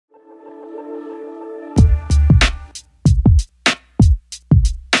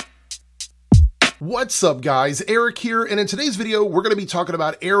What's up guys, Eric here, and in today's video we're going to be talking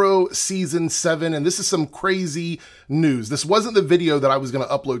about Arrow Season 7, and this is some crazy news. This wasn't the video that I was going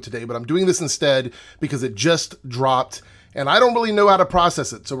to upload today, but I'm doing this instead because it just dropped, and I don't really know how to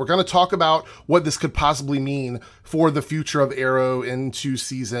process it. So we're going to talk about what this could possibly mean for the future of Arrow into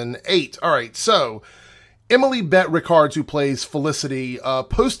Season 8. Alright, so Emily Bett Rickards, who plays Felicity,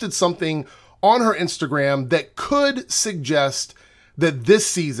 posted something on her Instagram that could suggest that this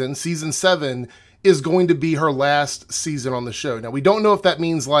season, Season 7, is going to be her last season on the show. Now, we don't know if that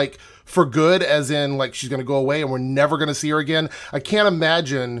means like for good, as in like she's going to go away and we're never going to see her again. I can't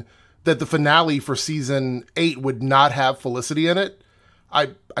imagine that the finale for Season 8 would not have Felicity in it.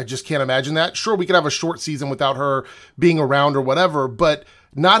 I just can't imagine that. Sure, we could have a short season without her being around or whatever, but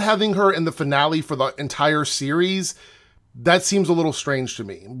not having her in the finale for the entire series, that seems a little strange to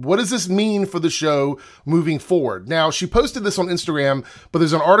me. What does this mean for the show moving forward? Now, she posted this on Instagram, but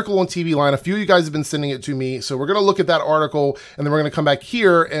there's an article on TV Line. A few of you guys have been sending it to me, so we're going to look at that article, and then we're going to come back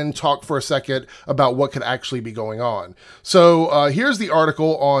here and talk for a second about what could actually be going on. So here's the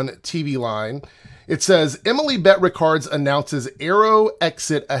article on TV Line. It says, Emily Bett Rickards announces Arrow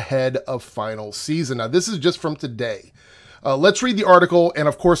exit ahead of final season. Now, this is just from today. Let's read the article, and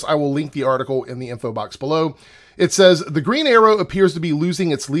of course, I will link the article in the info box below. It says, the Green Arrow appears to be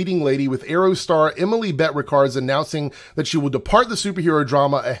losing its leading lady, with Arrow star Emily Bett Rickards announcing that she will depart the superhero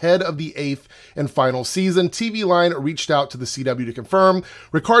drama ahead of the 8th and final season. TV Line reached out to the CW to confirm.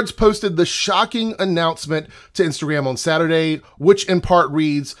 Rickards posted the shocking announcement to Instagram on Saturday, which in part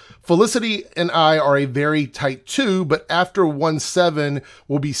reads, Felicity and I are a very tight two, but after 1/7,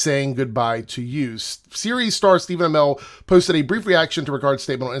 we'll be saying goodbye to you. Series star Stephen Amell posted a brief reaction to Rickards'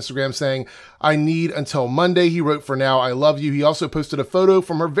 statement on Instagram saying, I need until Monday. He wrote, for now, I love you. He also posted a photo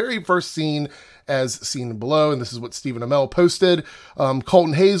from her very first scene as seen below, and this is what Stephen Amell posted.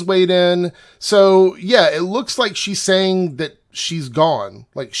 Colton Hayes weighed in. So yeah, it looks like she's saying that she's gone,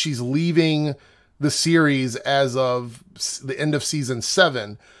 like she's leaving the series as of the end of Season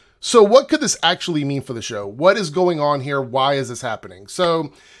 7. So what could this actually mean for the show? What is going on here? Why is this happening?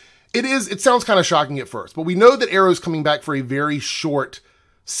 So it sounds kind of shocking at first, but we know that Arrow's coming back for a very short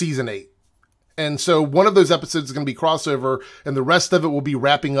Season 8. And so one of those episodes is going to be crossover, and the rest of it will be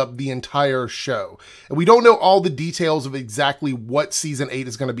wrapping up the entire show. And we don't know all the details of exactly what Season 8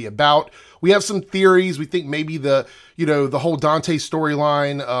 is going to be about. We have some theories. We think maybe the whole Dante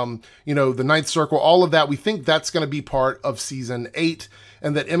storyline, the Ninth Circle, all of that. We think that's going to be part of Season 8,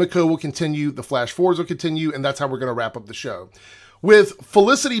 and that Emiko will continue, the flash forwards will continue, and that's how we're going to wrap up the show. With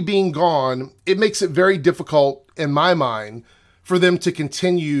Felicity being gone, it makes it very difficult, in my mind, for them to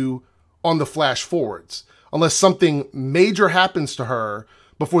continue on the flash forwards, unless something major happens to her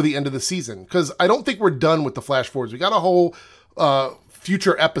before the end of the season. Because I don't think we're done with the flash forwards. We got a whole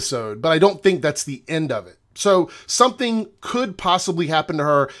future episode, but I don't think that's the end of it. So something could possibly happen to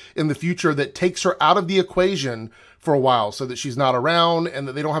her in the future that takes her out of the equation for a while, so that she's not around and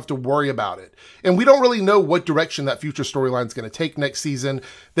that they don't have to worry about it. And we don't really know what direction that future storyline is going to take next season.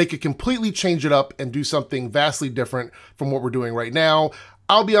 They could completely change it up and do something vastly different from what we're doing right now.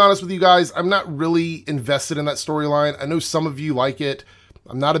 I'll be honest with you guys, I'm not really invested in that storyline. I know some of you like it.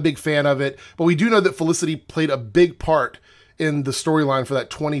 I'm not a big fan of it, but we do know that Felicity played a big part in the storyline for that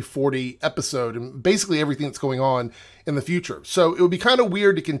 2040 episode and basically everything that's going on in the future. So it would be kind of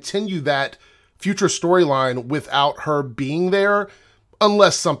weird to continue that future storyline without her being there,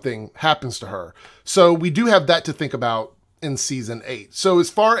 unless something happens to her. So we do have that to think about in Season 8. So as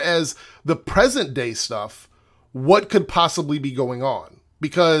far as the present day stuff, what could possibly be going on?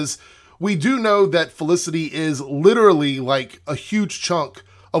 Because we do know that Felicity is literally like a huge chunk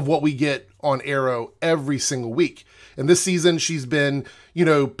of what we get on Arrow every single week. And this season, she's been,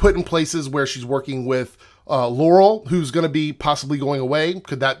 put in places where she's working with Laurel, who's going to be possibly going away.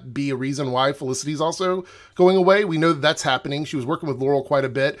 Could that be a reason why Felicity's also going away? We know that that's happening. She was working with Laurel quite a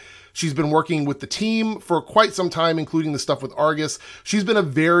bit. She's been working with the team for quite some time, including the stuff with Argus. She's been a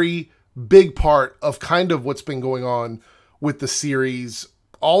very big part of kind of what's been going on with the series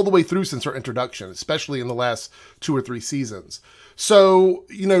all the way through since her introduction, especially in the last 2 or 3 seasons. So,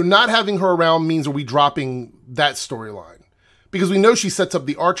 not having her around means, are we dropping that storyline? Because we know she sets up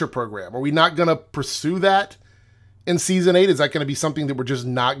the Archer program. Are we not going to pursue that in Season 8? Is that going to be something that we're just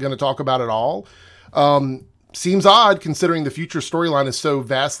not going to talk about at all? Seems odd considering the future storyline is so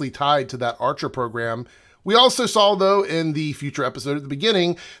vastly tied to that Archer program. We also saw, though, in the future episode at the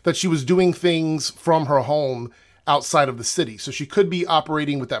beginning that she was doing things from her home outside of the city. So she could be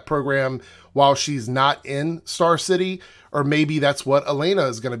operating with that program while she's not in Star City, or maybe that's what Elena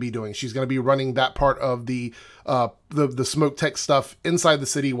is going to be doing. She's going to be running that part of the smoke tech stuff inside the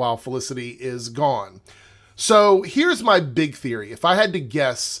city while Felicity is gone. So here's my big theory. If I had to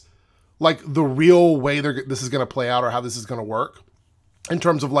guess, like, the real way this is going to play out, or how this is going to work in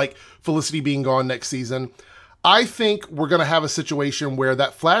terms of like Felicity being gone next season, I think we're going to have a situation where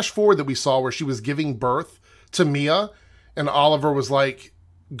that flash forward that we saw where she was giving birth to Mia and Oliver was like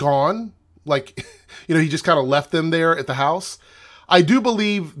gone, like, you know, he just kind of left them there at the house. I do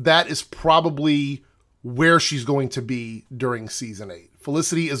believe that is probably where she's going to be during season 8.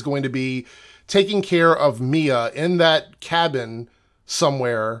 Felicity is going to be taking care of Mia in that cabin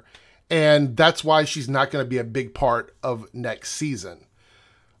somewhere, and that's why she's not going to be a big part of next season.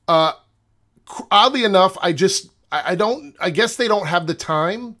 Oddly enough, I guess they don't have the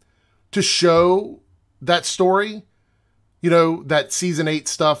time to show that story, you know, that season 8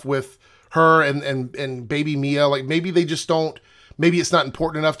 stuff with her and baby Mia. Like, maybe they just don't, maybe it's not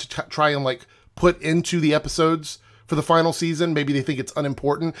important enough to try and like put into the episodes for the final season. Maybe they think it's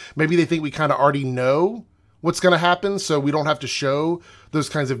unimportant. Maybe they think we kind of already know what's going to happen, so we don't have to show those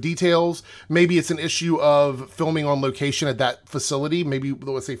kinds of details. Maybe it's an issue of filming on location at that facility. Maybe,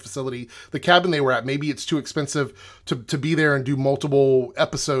 let's say facility, the cabin they were at, maybe it's too expensive to be there and do multiple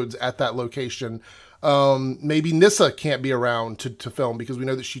episodes at that location. Maybe Nyssa can't be around to film because we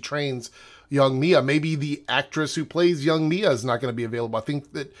know that she trains young Mia. Maybe the actress who plays young Mia is not going to be available. I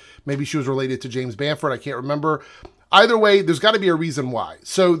think that maybe she was related to James Bamford. I can't remember. Either way, there's got to be a reason why.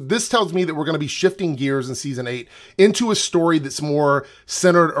 So this tells me that we're going to be shifting gears in season 8 into a story that's more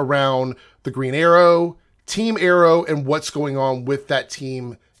centered around the Green Arrow, Team Arrow, and what's going on with that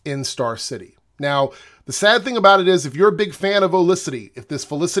team in Star City. Now, the sad thing about it is, if you're a big fan of Olicity, if this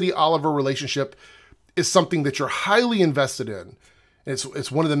Felicity-Oliver relationship is something that you're highly invested in, and it's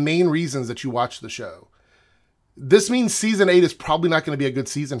one of the main reasons that you watch the show, this means season 8 is probably not going to be a good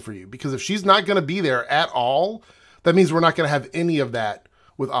season for you, because if she's not going to be there at all, that means we're not going to have any of that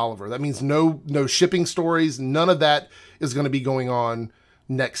with Oliver. That means no shipping stories. None of that is going to be going on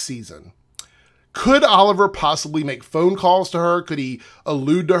next season. Could Oliver possibly make phone calls to her? Could he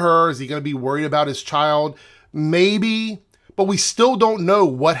allude to her? Is he going to be worried about his child? Maybe, but we still don't know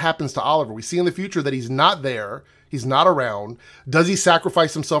what happens to Oliver. We see in the future that he's not there. He's not around. Does he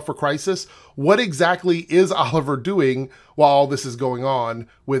sacrifice himself for Crisis? What exactly is Oliver doing while all this is going on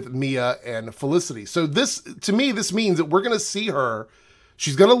with Mia and Felicity? So this, to me, this means that we're going to see her.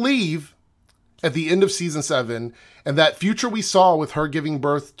 She's going to leave at the end of season 7. And that future we saw with her giving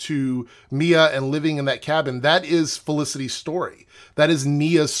birth to Mia and living in that cabin, that is Felicity's story. That is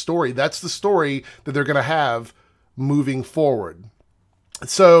Nia's story. That's the story that they're going to have moving forward.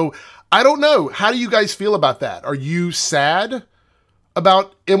 So I don't know. How do you guys feel about that? Are you sad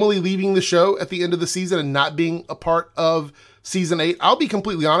about Emily leaving the show at the end of the season and not being a part of season 8? I'll be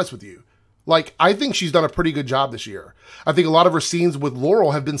completely honest with you. Like, I think she's done a pretty good job this year. I think a lot of her scenes with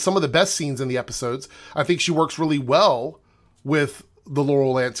Laurel have been some of the best scenes in the episodes. I think she works really well with the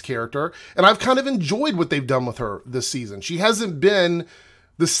Laurel Lance character, and I've kind of enjoyed what they've done with her this season. She hasn't been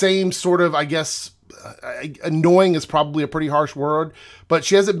the same sort of, I guess, annoying is probably a pretty harsh word, but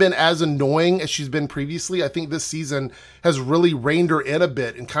she hasn't been as annoying as she's been previously. I think this season has really reined her in a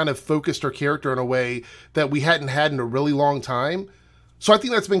bit and kind of focused her character in a way that we hadn't had in a really long time. So I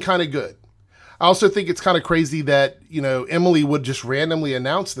think that's been kind of good. I also think it's kind of crazy that, you know, Emily would just randomly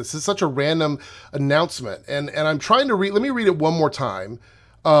announce this. It's such a random announcement. And I'm trying to read, let me read it one more time.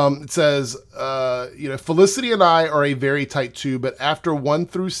 It says, you know, Felicity and I are a very tight 2, but after 1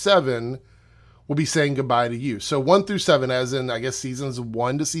 through 7, we'll be saying goodbye to you. So 1 through 7, as in, I guess, seasons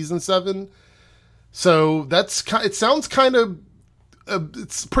 1 to season 7. So that's, it sounds kind of,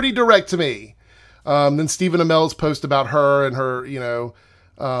 it's pretty direct to me. Then Stephen Amell's post about her and her, you know,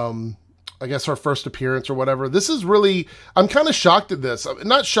 I guess her first appearance or whatever. This is really, I'm kind of shocked at this. I'm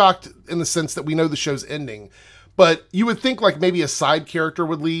not shocked in the sense that we know the show's ending, but you would think like maybe a side character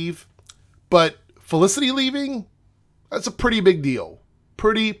would leave, but Felicity leaving, that's a pretty big deal.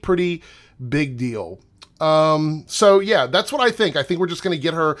 Pretty big deal. So yeah, that's what I think. I think we're just going to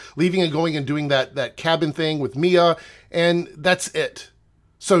get her leaving and going and doing that cabin thing with Mia, and that's it.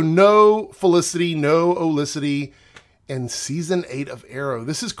 So no Felicity, no Olicity in season 8 of Arrow.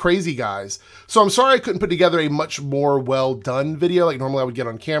 This is crazy, guys. So I'm sorry I couldn't put together a much more well done video. Like normally I would get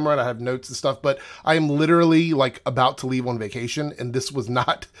on camera and I have notes and stuff, but I am literally like about to leave on vacation, and this was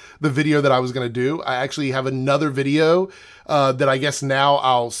not the video that I was going to do. I actually have another video that I guess now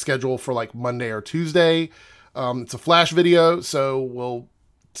I'll schedule for like Monday or Tuesday. It's a flash video, so we'll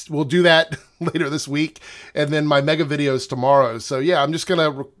we'll do that later this week, and then my mega videos tomorrow. So yeah, I'm just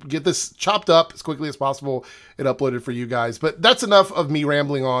gonna get this chopped up as quickly as possible and uploaded for you guys. But that's enough of me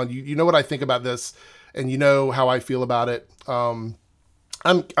rambling on. You know what I think about this, and you know how I feel about it. I'm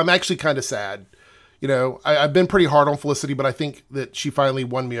actually kind of sad. You know, I've been pretty hard on Felicity, but I think that she finally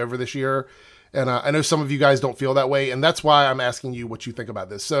won me over this year. And I know some of you guys don't feel that way, and that's why I'm asking you what you think about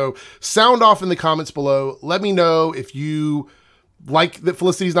this. So sound off in the comments below. Let me know if you like that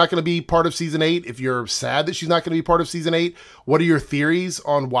Felicity's not going to be part of Season 8, if you're sad that she's not going to be part of Season 8. What are your theories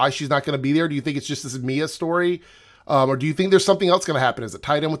on why she's not going to be there? Do you think it's just this Mia story? Or do you think there's something else going to happen? Is it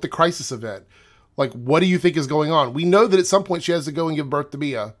tied in with the crisis event? Like, what do you think is going on? We know that at some point she has to go and give birth to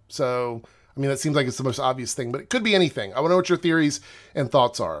Mia. So, I mean, that seems like it's the most obvious thing, but it could be anything. I want to know what your theories and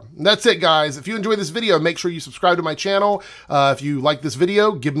thoughts are. And that's it, guys. If you enjoyed this video, make sure you subscribe to my channel. If you like this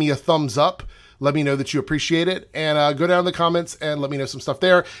video, give me a thumbs up. Let me know that you appreciate it, and go down in the comments and let me know some stuff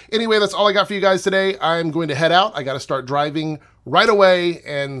there. Anyway, that's all I got for you guys today. I'm going to head out. I got to start driving right away,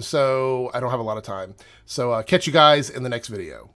 and so I don't have a lot of time. So catch you guys in the next video.